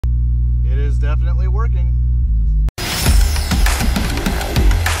definitely working.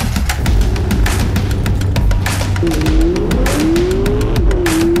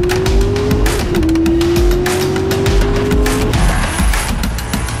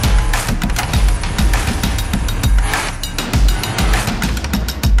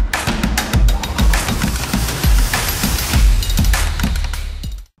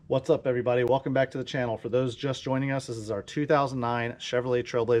 What's up, everybody? Welcome back to the channel. For those just joining us, this is our 2009 Chevrolet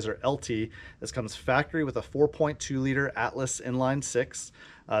Trailblazer LT. This comes factory with a 4.2 liter Atlas inline six.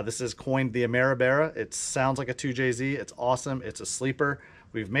 This is coined the Ameribera. It sounds like a 2JZ. It's awesome. It's a sleeper.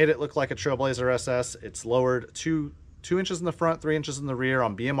 We've made it look like a Trailblazer SS. It's lowered two inches in the front, 3 inches in the rear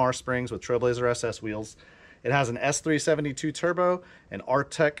on BMR springs with Trailblazer SS wheels. It has an S372 turbo, an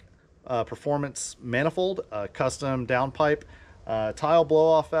Arctec performance manifold, a custom downpipe, tile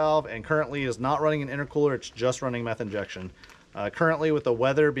blow-off valve, and currently is not running an intercooler. It's just running meth injection. Currently, with the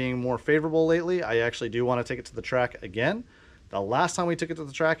weather being more favorable lately, I actually do want to take it to the track again. The last time we took it to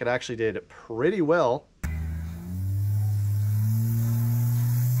the track, it actually did pretty well.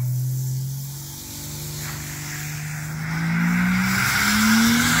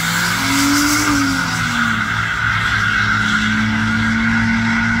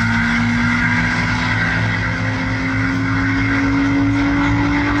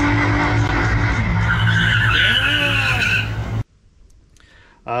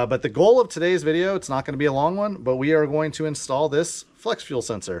 But the goal of today's video, it's not going to be a long one, but we are going to install this flex fuel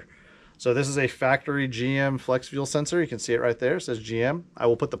sensor. So this is a factory GM flex fuel sensor. You can see it right there. It says GM. I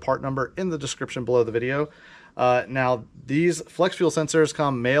will put the part number in the description below the video. Now, these flex fuel sensors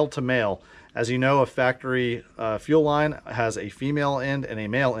come male to male. As you know, a factory fuel line has a female end and a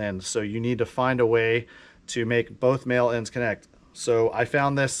male end. So you need to find a way to make both male ends connect. So I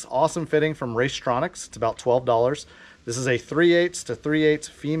found this awesome fitting from Racetronics. It's about $12. This is a 3/8 to 3/8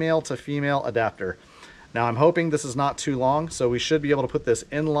 female to female adapter. Now I'm hoping this is not too long, so we should be able to put this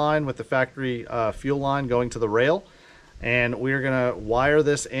in line with the factory fuel line going to the rail. And we're gonna wire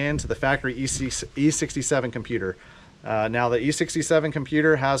this into the factory E67 computer. Now the E67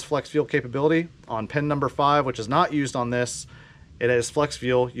 computer has flex fuel capability. On pin number 5, which is not used on this, it is flex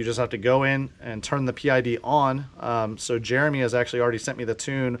fuel. You just have to go in and turn the PID on. So Jeremy has actually already sent me the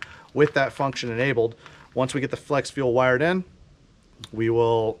tune with that function enabled. Once we get the flex fuel wired in, we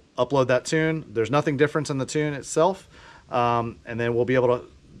will upload that tune. There's nothing different in the tune itself, and then we'll be able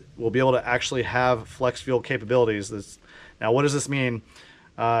to actually have flex fuel capabilities. Now, what does this mean?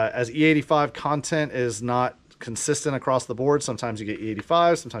 As E85 content is not consistent across the board, sometimes you get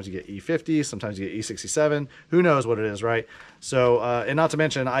E85, sometimes you get E50, sometimes you get E67. Who knows what it is, right? So, and not to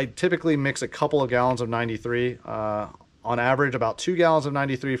mention, I typically mix a couple of gallons of 93. On average, about 2 gallons of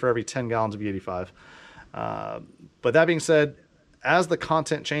 93 for every 10 gallons of E85. But that being said, as the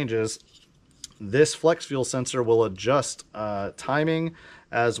content changes, this flex fuel sensor will adjust timing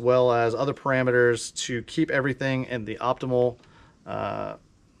as well as other parameters to keep everything in the optimal,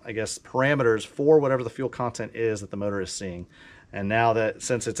 I guess, parameters for whatever the fuel content is that the motor is seeing. And now that,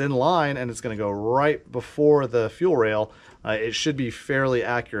 since it's in line and it's going to go right before the fuel rail, it should be fairly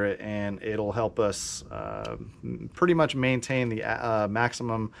accurate, and it'll help us pretty much maintain the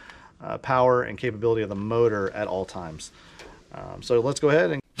maximum power and capability of the motor at all times. So let's go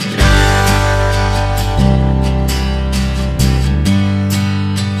ahead and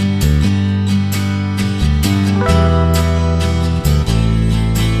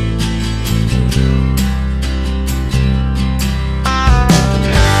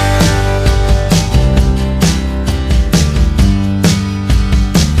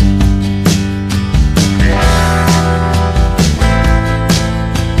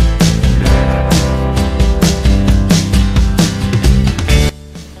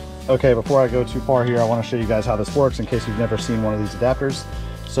okay, before I go too far here, I want to show you guys how this works in case you've never seen one of these adapters.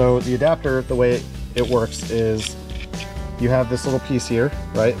 So the adapter, the way it works is you have this little piece here,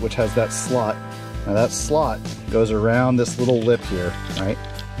 right, which has that slot. Now that slot goes around this little lip here, right?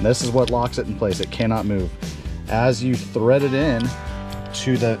 And this is what locks it in place. It cannot move. As you thread it in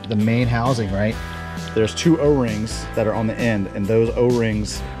to the main housing, right, there's 2 O-rings that are on the end, and those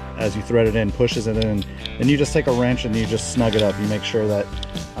O-rings, as you thread it in, pushes it in. Then you just take a wrench and you just snug it up. You make sure that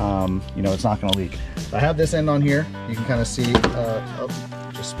you know, it's not going to leak. So I have this end on here. You can kind of see,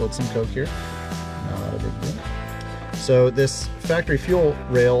 just spilled some Coke here. Not a big deal. So this factory fuel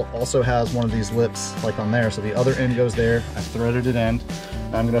rail also has one of these lips like on there. So the other end goes there. I threaded it in.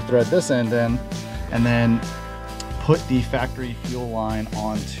 Now I'm going to thread this end in and then put the factory fuel line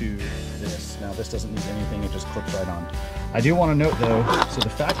onto this. Now this doesn't need anything, it just clips right on. I do want to note though, so the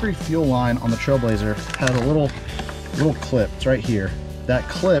factory fuel line on the Trailblazer had a little clip. It's right here. That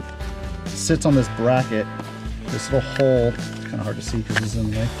clip sits on this bracket, this little hole. It's kind of hard to see because it's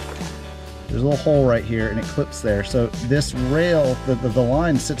in the way. There's a little hole right here and it clips there. So this rail, the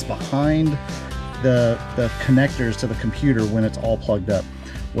line sits behind the connectors to the computer when it's all plugged up.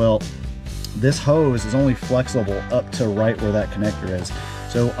 Well, this hose is only flexible up to right where that connector is.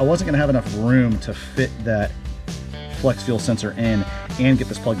 So I wasn't gonna have enough room to fit that flex fuel sensor in and get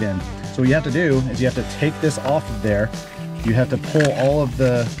this plugged in. So what you have to do is you have to take this off of there. You have to pull all of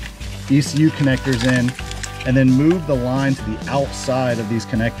the ECU connectors in and then move the line to the outside of these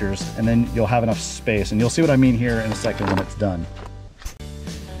connectors, and then you'll have enough space. And you'll see what I mean here in a second when it's done.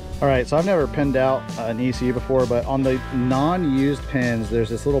 All right, so I've never pinned out an ECU before, but on the non-used pins, there's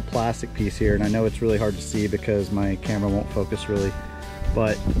this little plastic piece here, and I know it's really hard to see because my camera won't focus really,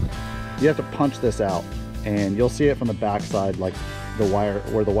 but you have to punch this out, and you'll see it from the back side, like the wire,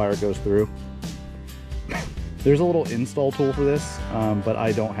 where the wire goes through. There's a little install tool for this, but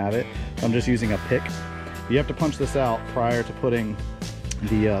I don't have it. I'm just using a pick. You have to punch this out prior to putting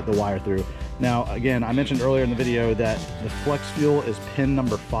the wire through. Now, again, I mentioned earlier in the video that the flex fuel is pin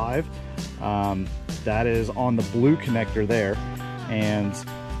number 5. That is on the blue connector there, and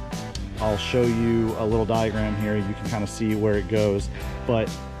I'll show you a little diagram here. You can kind of see where it goes,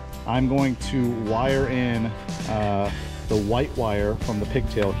 but I'm going to wire in the white wire from the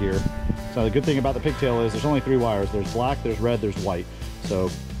pigtail here. So the good thing about the pigtail is there's only 3 wires. There's black, there's red, there's white. So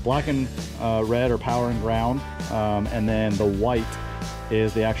black and red are power and ground, and then the white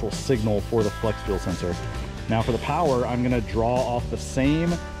is the actual signal for the flex fuel sensor. Now for the power, I'm gonna draw off the same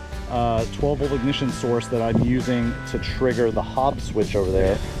 12-volt ignition source that I'm using to trigger the Hobbs switch over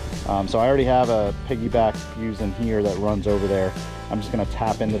there. So I already have a piggyback fuse in here that runs over there. I'm just gonna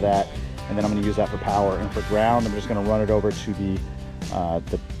tap into that, and then I'm gonna use that for power. And for ground, I'm just gonna run it over to the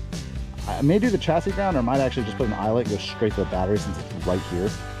I may do the chassis ground, or I might actually just put an eyelet and go straight to the battery since it's right here.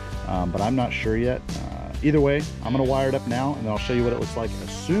 But I'm not sure yet. Either way, I'm gonna wire it up now, and then I'll show you what it looks like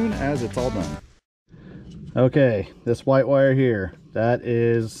as soon as it's all done. Okay, this white wire here, that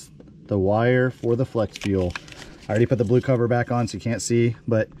is the wire for the flex fuel. I already put the blue cover back on so you can't see,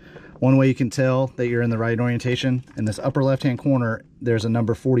 but one way you can tell that you're in the right orientation, in this upper left-hand corner, there's a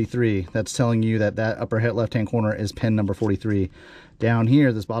number 43. That's telling you that that upper left-hand corner is pin number 43. Down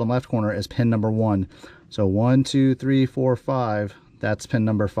here, this bottom left corner is pin number 1. So 1, 2, 3, 4, 5, that's pin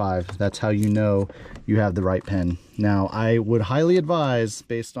number 5. That's how you know you have the right pin. Now, I would highly advise,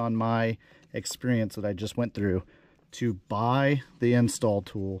 based on my experience that I just went through, to buy the install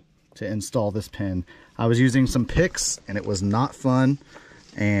tool to install this pin. I was using some picks and it was not fun,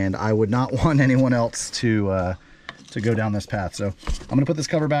 and I would not want anyone else to go down this path. So I'm gonna put this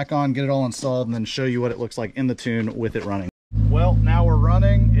cover back on, get it all installed, and then show you what it looks like in the tune with it running. Well, now we're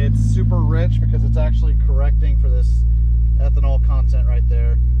running. It's super rich because it's actually correcting for this ethanol content right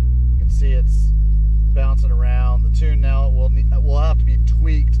there. You can see it's bouncing around. The tune now will have to be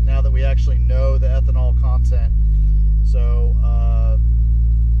tweaked now that we actually know the ethanol content. So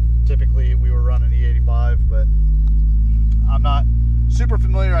typically we were running E85, but I'm not super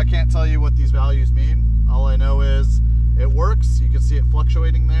familiar. I can't tell you what these values mean. All I know is it works. You can see it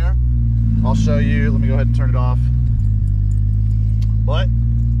fluctuating there. I'll show you. Let me go ahead and turn it off. But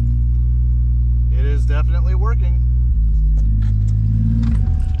it is definitely working.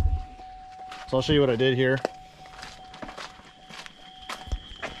 So I'll show you what I did here.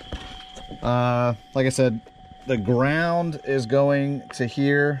 Like I said, the ground is going to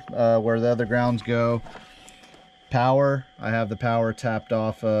here where the other grounds go. Power, I have the power tapped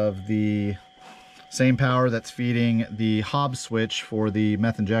off of the same power that's feeding the Hobbs switch for the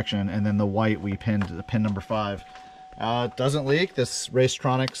meth injection, and then the white we pinned to the pin number 5. It doesn't leak. This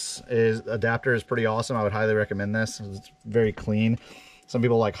Racetronics adapter is pretty awesome. I would highly recommend this. It's very clean. Some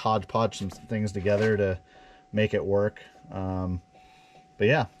people like hodgepodge some things together to make it work. But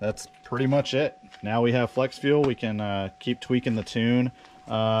yeah, that's pretty much it. Now we have flex fuel. We can keep tweaking the tune.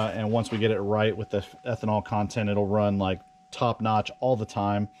 And once we get it right with the ethanol content, it'll run like top notch all the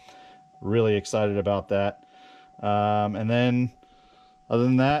time. Really excited about that. And then other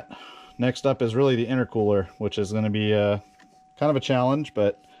than that, next up is really the intercooler, which is going to be kind of a challenge,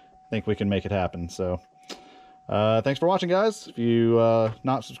 but I think we can make it happen. So thanks for watching, guys. If you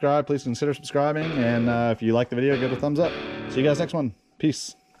not subscribed, please consider subscribing. And if you like the video, give it a thumbs up. See you guys next one.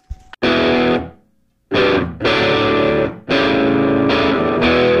 Peace.